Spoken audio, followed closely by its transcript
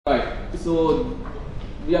Right, so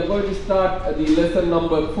we are going to start the lesson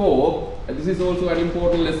number 4. This is also an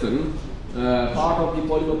important lesson, part of the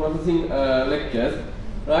polymer processing lectures.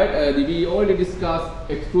 Right, we already discussed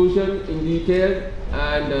extrusion in detail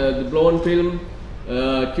and the blown film,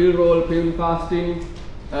 chill roll, film casting,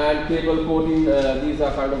 and cable coating. These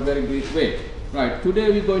are kind of very brief way. Right, today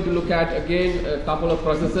we're going to look at again a couple of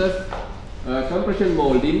processes: compression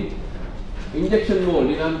molding, injection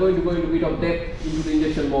molding. I'm going to go into a bit of depth into the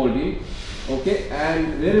injection molding, okay,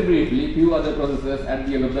 and very briefly few other processes at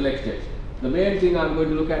the end of the lecture. The main thing I'm going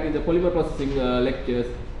to look at in the polymer processing lectures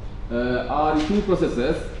are two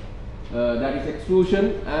processes, that is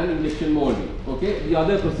extrusion and injection molding. Okay, the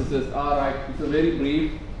other processes are it's a very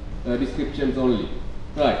brief descriptions only.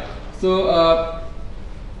 Right. So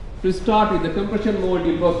to start with the compression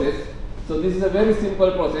molding process. So this is a very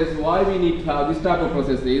simple process. Why we need to have this type of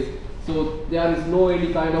process is, so there is no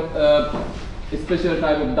any kind of special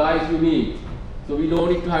type of dies you need. So we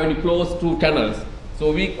don't need to have any closed through channels.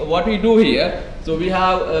 So what we do here, so we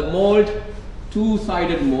have a mold,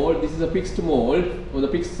 two-sided mold. This is a fixed mold or the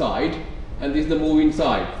fixed side, and this is the moving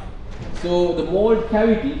side. So the mold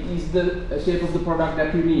cavity is the shape of the product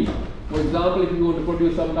that you need. For example, if you want to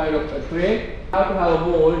produce some kind of a tray, you have to have a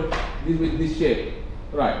mold with this shape,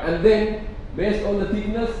 right? And then based on the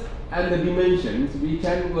thickness and the dimensions, we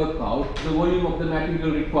can work out the volume of the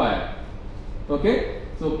material required. Okay,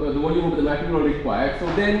 so the volume of the material required. So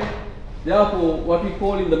then, therefore, what we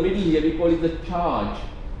call in the middle here, we call it the charge.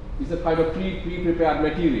 It's a kind of pre-prepared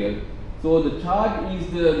material. So the charge is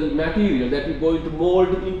the material that we're going to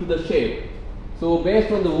mold into the shape. So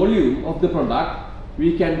based on the volume of the product,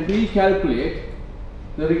 we can pre-calculate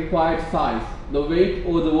the required size, the weight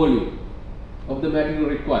or the volume of the material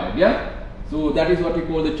required. Yeah. So that is what we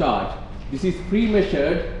call the charge. This is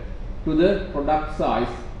pre-measured to the product size.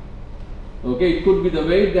 Okay, it could be the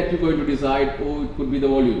weight that you're going to decide, or it could be the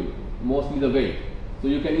volume, mostly the weight. So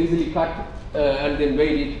you can easily cut and then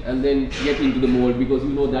weigh it and then get into the mold, because you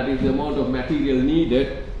know that is the amount of material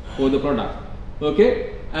needed for the product.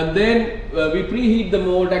 Okay, and then we preheat the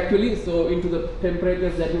mold actually, so into the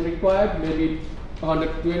temperatures that you require, maybe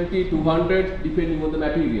 120, 200 depending on the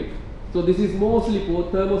material. So this is mostly for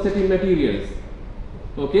thermosetting materials.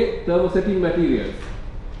 Okay, thermosetting materials.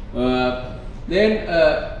 Then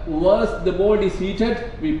once the mold is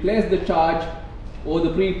heated, we place the charge or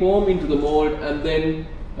the pre-form into the mold, and then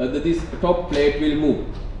this top plate will move.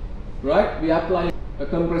 Right? We apply a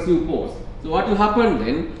compressive force. So what will happen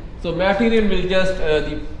then? So material will just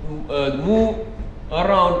move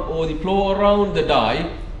around or the flow around the die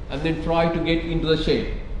and then try to get into the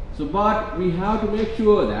shape. So but we have to make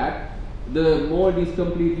sure that the mold is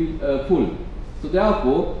completely full. So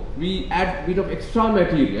therefore we add a bit of extra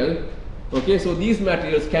material. Okay, so these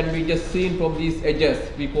materials can be just seen from these edges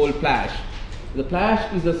we call flash. The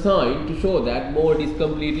flash is a sign to show that mold is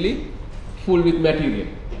completely full with material.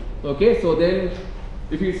 Okay, so then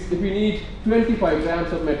if we need 25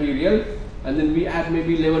 grams of material, and then we add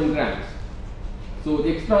maybe 11 grams. So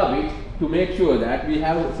the extra bit, to make sure that we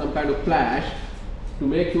have some kind of flash, to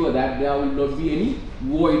make sure that there will not be any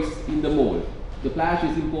voids in the mold. The flash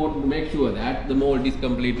is important to make sure that the mold is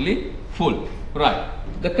completely full. Right.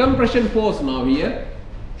 The compression force now here.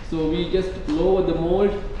 So we just lower the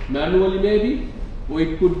mold manually maybe, or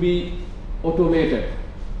it could be automated.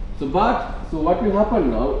 So what will happen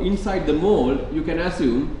now, inside the mold, you can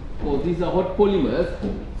assume, oh, these are hot polymers,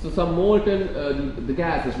 so some molten the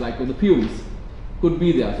gases like the fumes could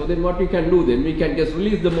be there. So then what we can do then, we can just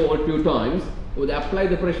release the mold few times, or apply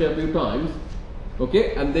the pressure a few times,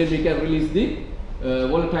 okay, and then we can release the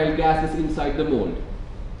volatile gases inside the mold.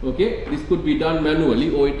 Okay, this could be done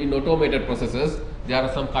manually, or in automated processes. There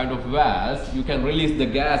are some kind of valves, you can release the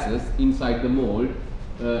gases inside the mold,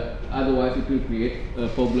 otherwise it will create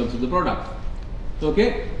problems with the product.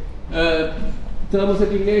 Okay,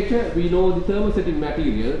 thermosetting nature, we know the thermosetting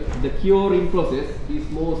material, the curing process is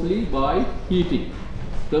mostly by heating.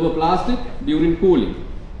 Thermoplastic during cooling.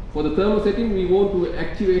 For the thermosetting, we want to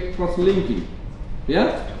activate cross-linking.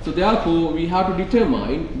 Yeah, so therefore we have to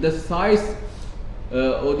determine the size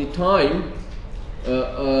or the time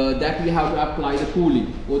that we have to apply the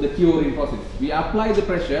cooling or the curing process. We apply the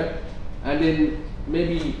pressure and then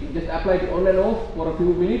maybe just apply it on and off for a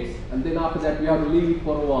few minutes, and then after that we have to leave it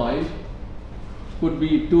for a while. Could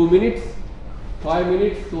be 2 minutes, 5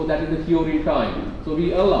 minutes, so that is the curing time. So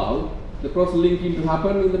we allow the cross-linking to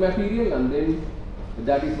happen in the material, and then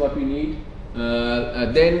that is what we need.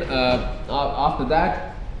 Then after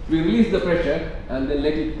that we release the pressure and then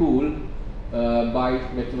let it cool by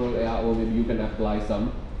natural air, or maybe you can apply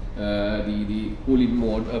some the cooling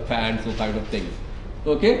mode fans or kind of things.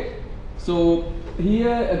 Okay, so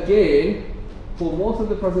here again, for most of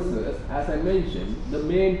the processes, as I mentioned, the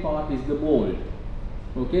main part is the mold.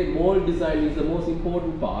 Okay, mold design is the most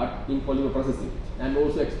important part in polymer processing and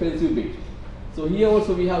also expensive bit. So here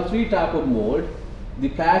also we have three types of mold: the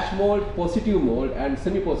cache mold, positive mold, and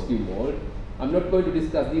semi-positive mold. I'm not going to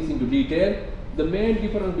discuss these into detail. The main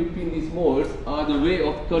difference between these molds are the way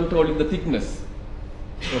of controlling the thickness.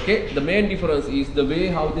 Okay, the main difference is the way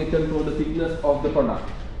how they control the thickness of the product.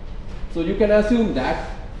 So you can assume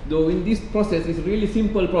that though in this process is really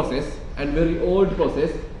simple process and very old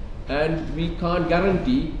process, and we can't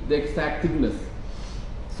guarantee the exact thickness.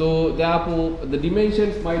 So therefore the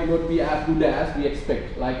dimensions might not be as good as we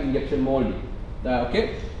expect, like injection molding.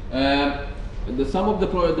 Okay, some of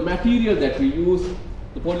the material that we use,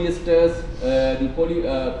 the polyesters, the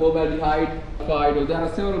formaldehyde, there are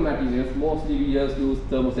several materials. Mostly we just use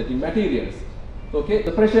thermosetting materials. Okay,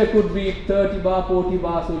 the pressure could be 30 bar, 40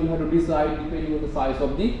 bar, so you have to decide depending on the size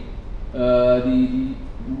of the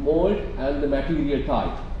mold and the material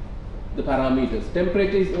type, the parameters.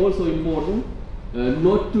 Temperature is also important,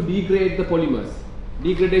 not to degrade the polymers.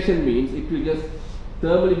 Degradation means it will just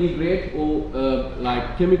thermally degrade or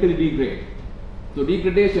like chemically degrade. So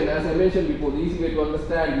degradation, as I mentioned before, the easy way to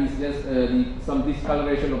understand is just some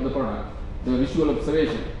discoloration of the product, the visual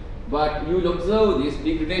observation. But you will observe this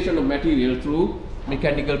degradation of material through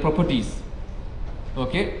mechanical properties.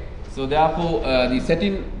 Okay, so therefore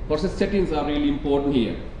the process settings are really important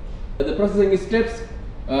here. The processing steps: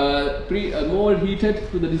 mold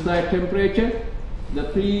heated to the desired temperature, the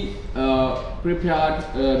prepared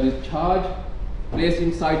the charge placed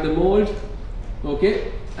inside the mold.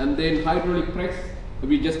 Okay, and then hydraulic press,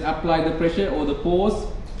 we just apply the pressure or the force.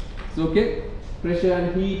 So, okay, pressure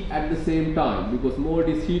and heat at the same time, because mold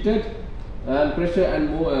is heated, and pressure and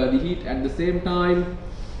the heat at the same time,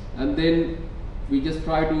 and then we just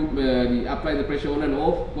try to apply the pressure on and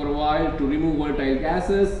off for a while to remove volatile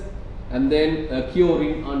gases, and then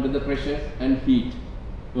curing under the pressure and heat.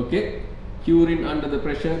 Okay, curing under the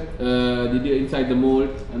pressure inside the mold,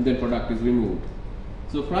 and then product is removed.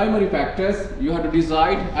 So primary factors you have to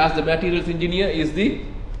decide as the materials engineer is the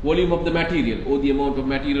volume of the material or the amount of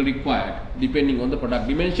material required depending on the product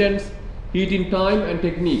dimensions, heating time and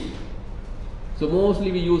technique. So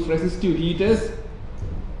mostly we use resistive heaters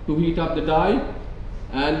to heat up the die,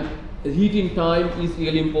 and the heating time is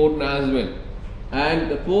really important as well.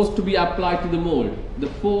 And the force to be applied to the mold, the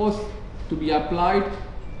force to be applied,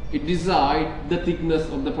 it decides the thickness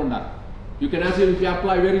of the product. You can assume if you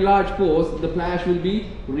apply very large force, the flash will be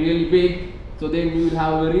really big, so then you will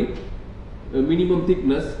have very minimum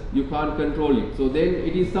thickness, you can't control it. So then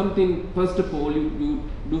it is something, first of all, you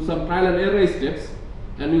do some trial and error steps,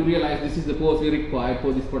 and you realize this is the force we require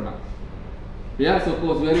for this product. Yeah, so of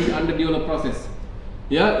course very underdeveloped process.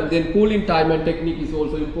 Yeah, and then cooling time and technique is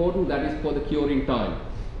also important, that is for the curing time.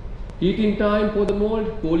 Heating time for the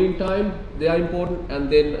mold, cooling time, they are important, and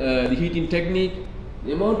then the heating technique,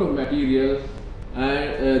 the amount of material,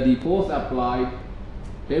 and the force applied,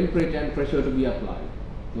 temperature and pressure to be applied.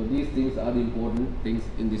 So these things are the important things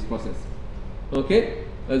in this process. Okay,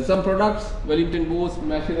 some products, Wellington boots,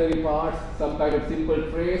 machinery parts, some kind of simple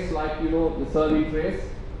trays like the serving trays.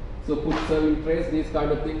 So put serving trays, these kind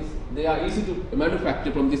of things, they are easy to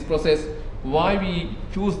manufacture from this process. Why we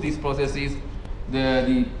choose this process is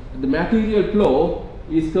the material flow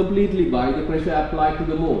is completely by the pressure applied to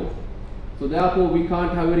the mold. So therefore we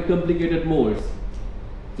can't have very complicated molds.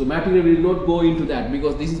 So material will not go into that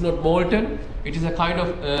because this is not molten. It is a kind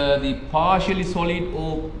of the partially solid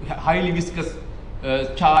or highly viscous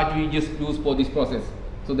charge we just use for this process.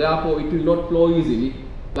 So therefore it will not flow easily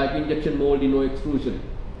like injection molding or extrusion.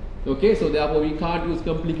 Okay, so therefore we can't use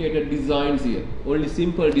complicated designs here. Only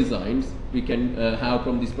simple designs we can have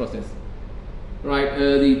from this process.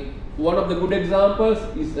 Right. One of the good examples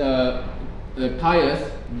is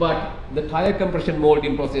tires, but the tire compression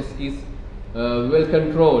molding process is well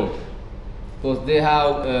controlled because they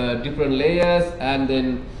have different layers and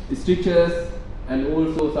then stitches and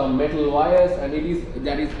also some metal wires, and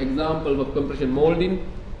that is example of compression molding,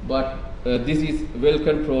 but this is well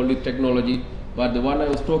controlled with technology. But the one I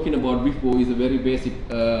was talking about before is a very basic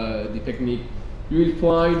the technique. You will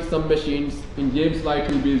find some machines in James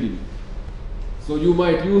Lighting building. So you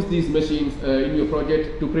might use these machines in your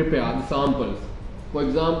project to prepare the samples. For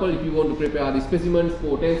example, if you want to prepare the specimens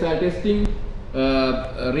for tensile testing,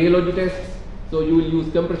 rheology tests, so you will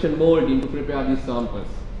use compression molding to prepare these samples.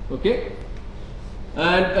 Okay?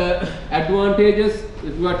 And advantages,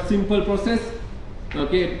 if you have simple process,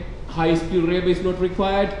 okay, high skill labor is not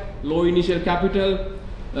required, low initial capital,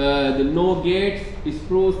 The no gates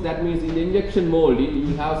screws, that means in the injection molding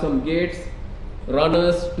you have some gates,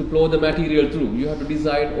 runners to flow the material through. You have to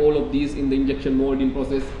design all of these in the injection molding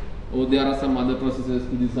process, or there are some other processes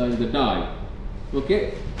to design the die.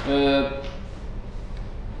 Okay.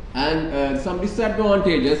 And some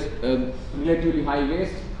disadvantages, relatively high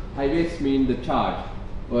waste. High waste mean the charge.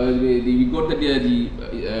 We got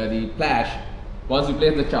the flash once you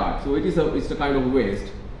place the charge, so it's a kind of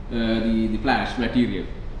waste, the flash material.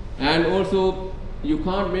 And also you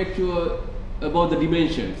can't make sure about the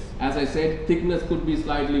dimensions. As I said, thickness could be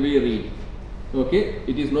slightly varied. Okay,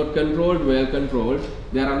 it is not well controlled.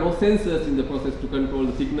 There are no sensors in the process to control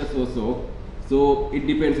the thickness also. So it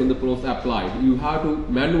depends on the force applied. You have to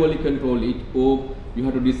manually control it, or you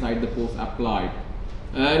have to decide the force applied.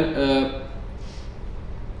 And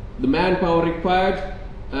the manpower required,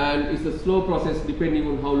 and it's a slow process depending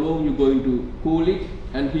on how long you're going to cool it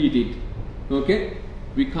and heat it. Okay,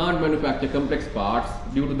 we can't manufacture complex parts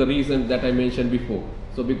due to the reason that I mentioned before.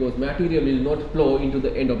 So because material will not flow into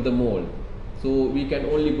the end of the mold, so we can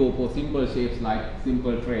only go for simple shapes like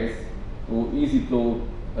simple trays or easy flow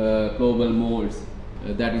flowable molds.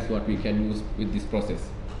 That is what we can use with this process.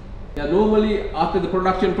 Yeah, normally after the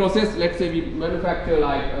production process, let's say we manufacture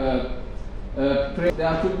like tray,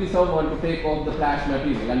 there should be someone to take off the flash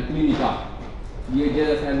material and clean it up. The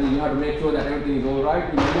edges, and you have to make sure that everything is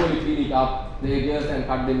alright. You manually clean it up, the edges, and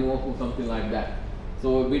cut them off or something like that.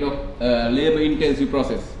 So a bit of labor intensive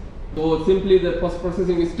process. So simply the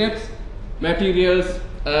post-processing steps, materials,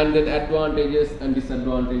 and then advantages and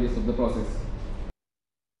disadvantages of the process.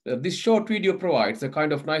 This short video provides a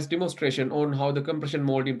kind of nice demonstration on how the compression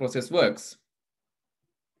molding process works.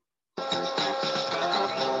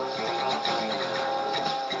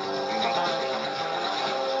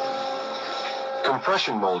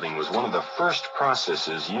 Compression molding was one of the first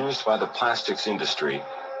processes used by the plastics industry,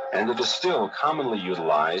 and it is still commonly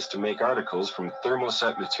utilized to make articles from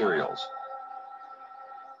thermoset materials.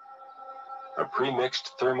 A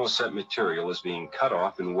pre-mixed thermoset material is being cut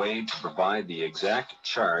off and weighed to provide the exact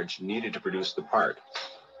charge needed to produce the part.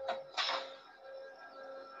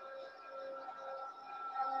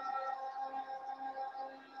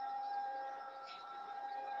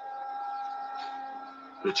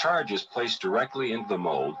 The charge is placed directly into the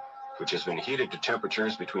mold, which has been heated to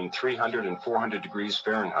temperatures between 300 and 400 degrees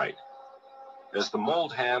Fahrenheit. As the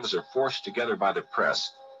mold halves are forced together by the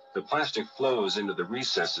press, the plastic flows into the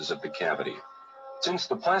recesses of the cavity. Since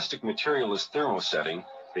the plastic material is thermosetting,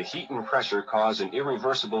 the heat and pressure cause an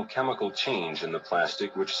irreversible chemical change in the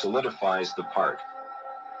plastic which solidifies the part.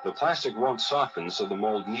 The plastic won't soften, so the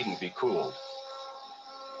mold needn't be cooled.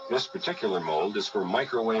 This particular mold is for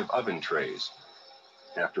microwave oven trays.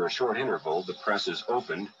 After a short interval, the press is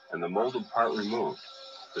opened and the molded part removed.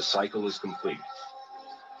 The cycle is complete.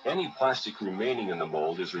 Any plastic remaining in the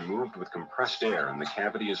mold is removed with compressed air, and the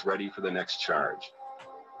cavity is ready for the next charge.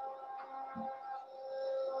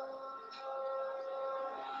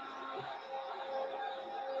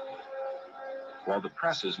 While the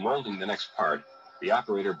press is molding the next part, the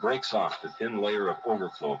operator breaks off the thin layer of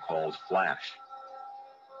overflow called flash.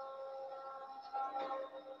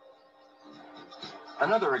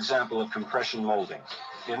 Another example of compression molding.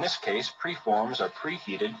 In this case, preforms are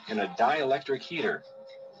preheated in a dielectric heater.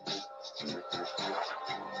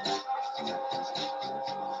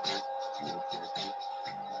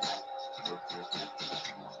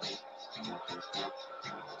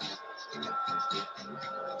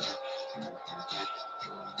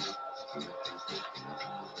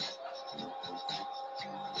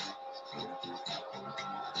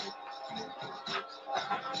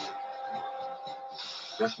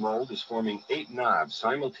 This mold is forming 8 knobs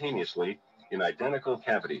simultaneously in identical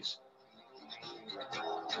cavities.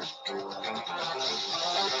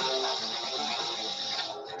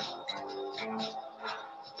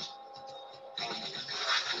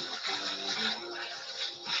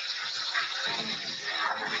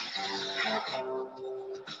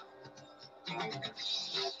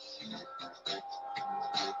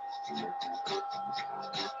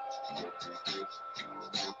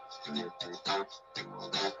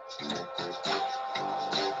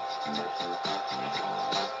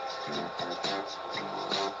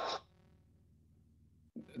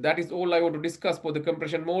 That is all I want to discuss for the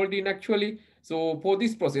compression molding actually. So for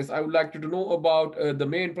this process, I would like you to know about the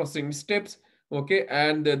main processing steps, okay,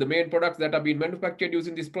 and the main products that are being manufactured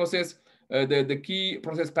using this process, the key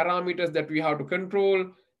process parameters that we have to control,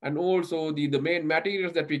 and also the main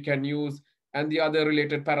materials that we can use, and the other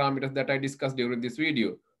related parameters that I discussed during this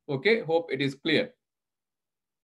video. Okay, hope it is clear.